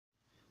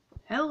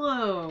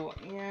Hello,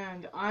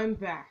 and I'm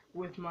back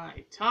with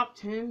my top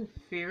 10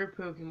 favorite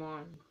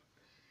Pokemon.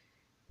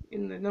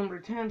 In the number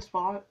 10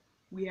 spot,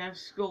 we have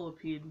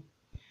Scolipede.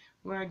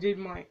 When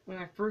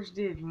I first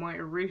did my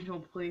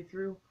original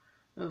playthrough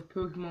of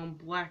Pokemon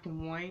Black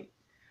and White,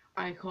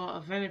 I caught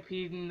a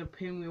Venipede in the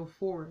Pinwheel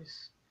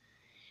Forest,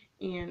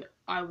 and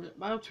I was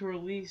about to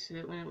release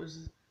it when it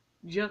was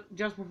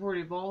just before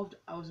it evolved.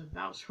 I was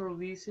about to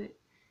release it,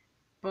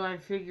 but I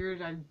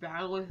figured I'd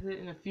battle with it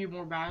in a few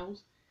more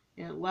battles,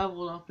 and it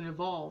leveled up and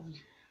evolved.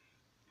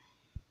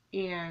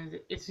 And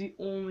it's the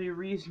only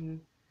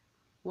reason,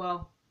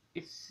 well,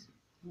 it's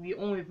the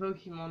only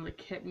Pokemon that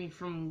kept me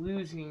from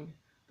losing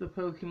the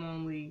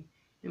Pokemon League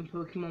in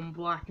Pokemon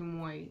Black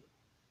and White.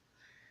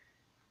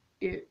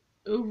 It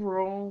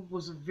overall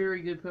was a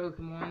very good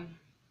Pokemon.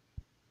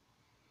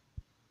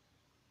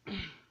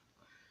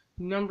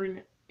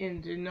 number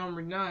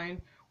number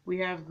 9, we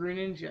have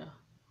Greninja.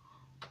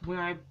 When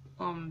I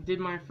did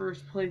my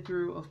first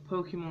playthrough of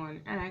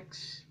Pokemon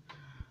X,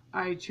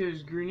 I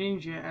chose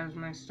Greninja as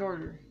my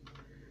starter.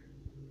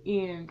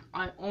 And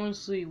I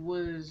honestly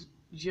was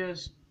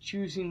just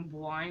choosing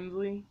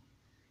blindly.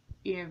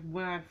 And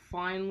when I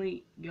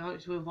finally got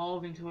to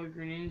evolve into a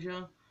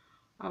Greninja,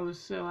 I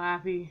was so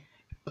happy.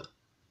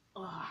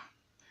 Ugh.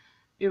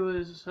 It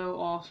was so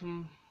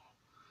awesome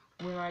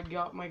when I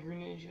got my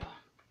Greninja.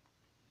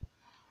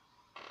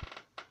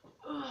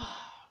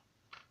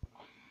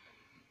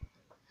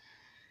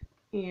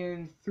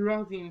 And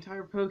throughout the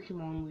entire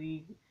Pokemon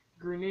League,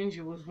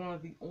 Greninja was one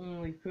of the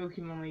only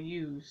Pokemon I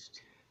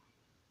used.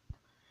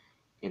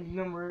 In the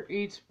number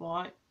 8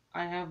 spot,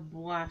 I have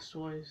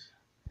Blastoise.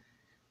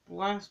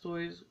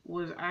 Blastoise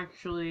was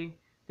actually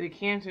the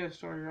Kanto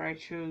starter I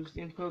chose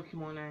in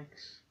Pokemon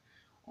X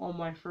on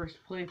my first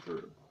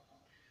playthrough.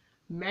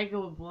 Mega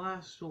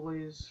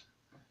Blastoise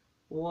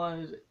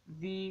was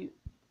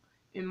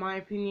in my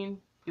opinion,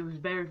 it was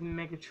better than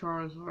Mega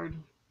Charizard.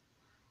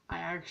 I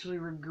actually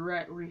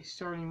regret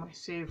restarting my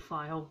save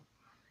file.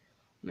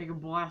 Mega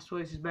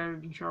Blastoise is better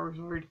than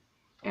Charizard.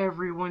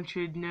 Everyone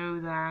should know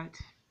that.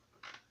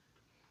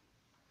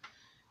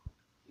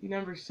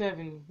 Number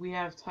 7, we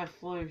have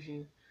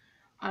Typhlosion.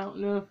 I don't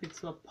know if it's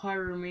the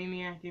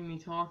pyromaniac in me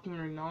talking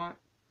or not,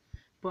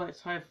 but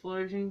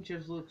Typhlosion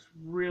just looks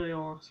really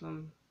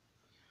awesome.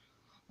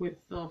 With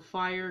the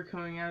fire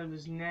coming out of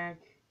his neck,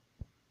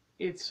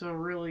 it's a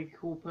really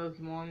cool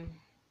Pokemon.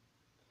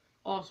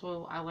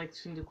 Also, I like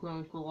Cyndaquil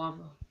and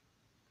Quilava.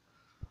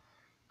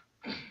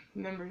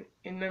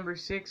 In number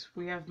 6,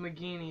 we have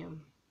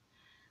Meganium.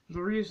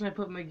 The reason I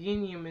put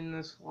Meganium in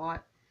this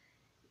slot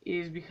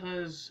is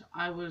because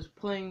I was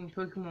playing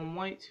Pokemon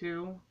White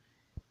 2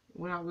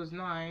 when I was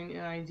 9,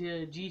 and I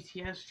did a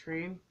GTS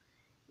trade,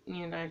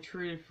 and I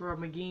traded for a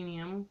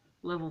Meganium,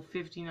 level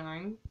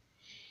 59,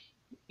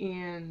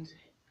 and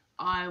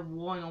I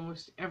won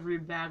almost every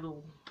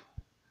battle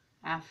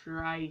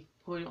after I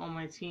put it on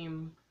my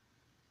team.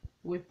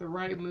 With the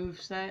right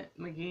moveset,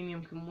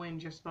 Meganium can win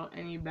just about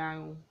any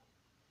battle.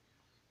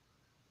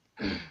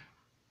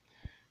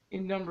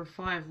 In number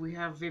 5, we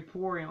have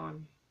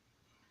Vaporeon.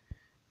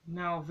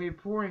 Now,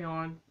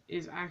 Vaporeon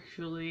is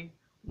actually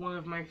one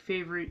of my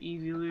favorite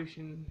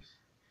evolutions.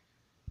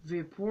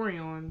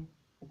 Vaporeon,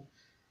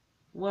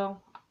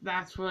 well,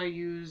 that's what I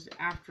used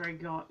after I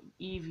got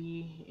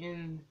Eevee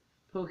in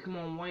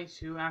Pokemon White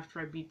 2 after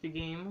I beat the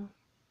game.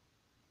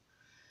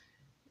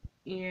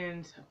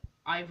 And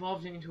I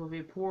evolved it into a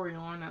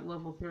Vaporeon at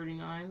level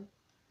 39.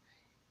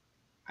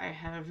 I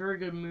had a very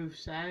good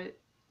moveset.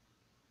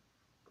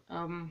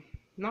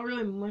 Not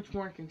really much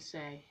more I can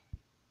say.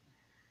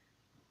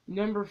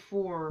 Number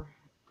 4,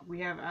 we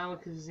have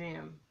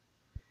Alakazam.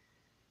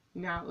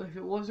 Now, if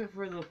it wasn't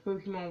for the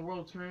Pokemon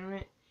World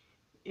Tournament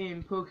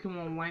in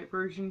Pokemon White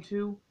version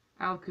 2,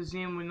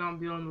 Alakazam would not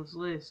be on this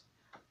list,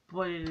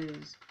 but it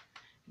is.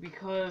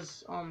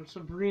 Because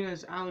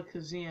Sabrina's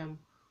Alakazam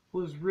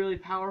was really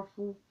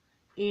powerful,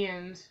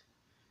 and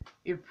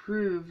it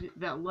proved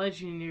that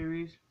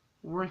legendaries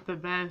weren't the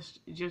best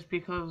just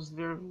because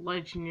they're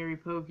legendary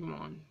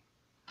Pokemon.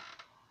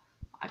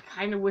 I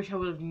kind of wish I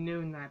would have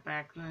known that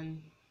back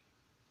then.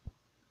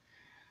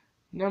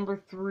 Number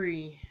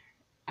 3,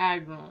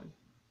 Aggron.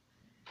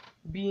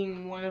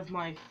 Being one of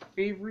my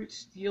favorite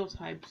steel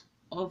types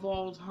of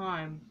all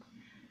time,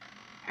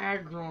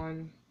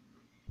 Aggron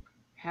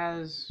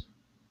has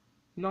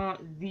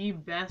not the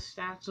best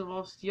stats of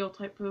all steel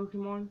type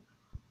Pokemon,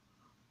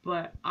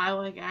 but I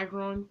like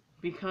Aggron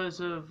because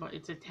of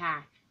its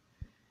attack.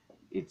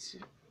 Its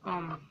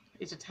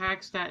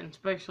attack stat and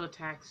special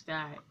attack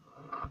stat.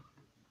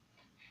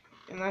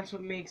 And that's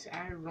what makes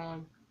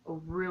Aggron a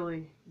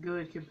really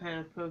good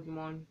competitive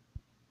Pokemon.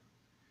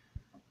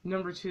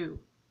 Number 2,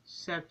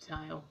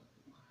 Sceptile.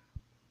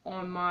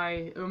 On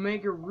my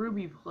Omega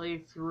Ruby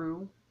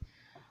playthrough,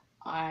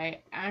 I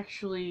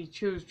actually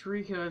chose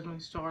Toriko as my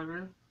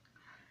starter,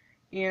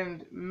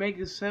 and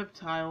Mega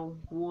Sceptile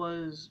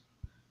was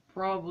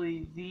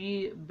probably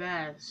the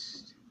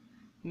best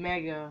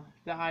Mega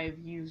that I have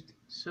used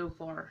so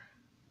far.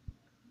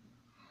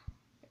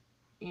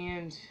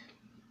 And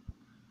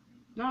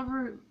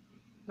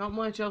not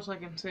much else I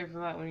can say for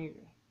that one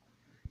either.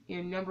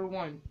 And number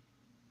 1,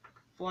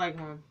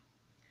 Flygon.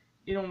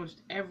 In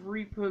almost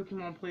every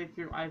Pokemon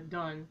playthrough I've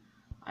done,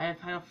 I have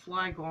had a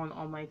Flygon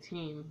on my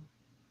team.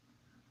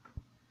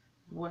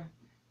 What?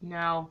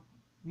 Now,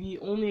 the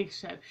only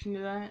exception to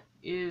that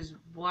is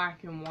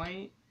Black and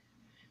White,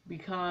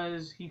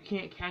 because you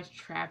can't catch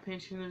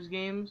Trapinch in those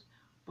games,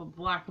 but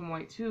Black and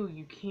White 2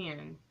 you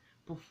can,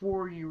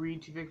 before you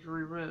reach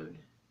Victory Road.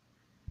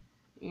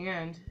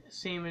 And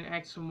same in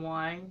X and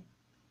Y,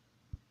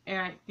 and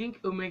I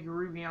think Omega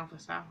Ruby and Alpha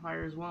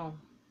Sapphire as well.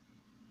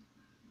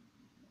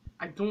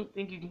 I don't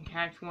think you can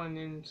catch one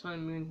in Sun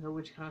and Moon though,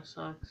 which kind of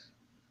sucks.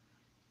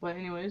 But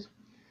anyways,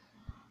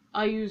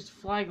 I used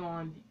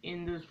Flygon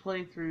in those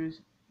playthroughs,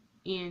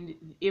 and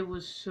it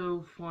was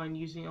so fun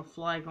using a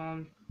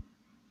Flygon.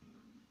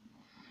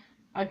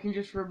 I can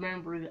just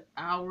remember the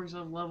hours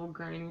of level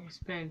grinding I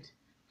spent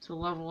to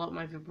level up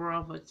my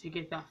Vibrava to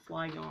get that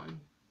Flygon.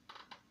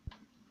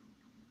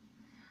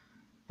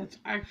 That's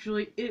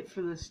actually it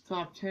for this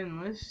top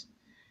 10 list.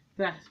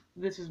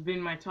 This has been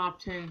my top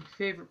 10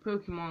 favorite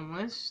Pokemon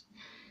list.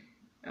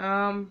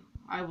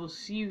 I will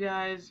see you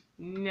guys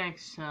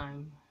next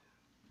time.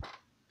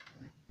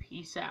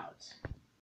 Peace out.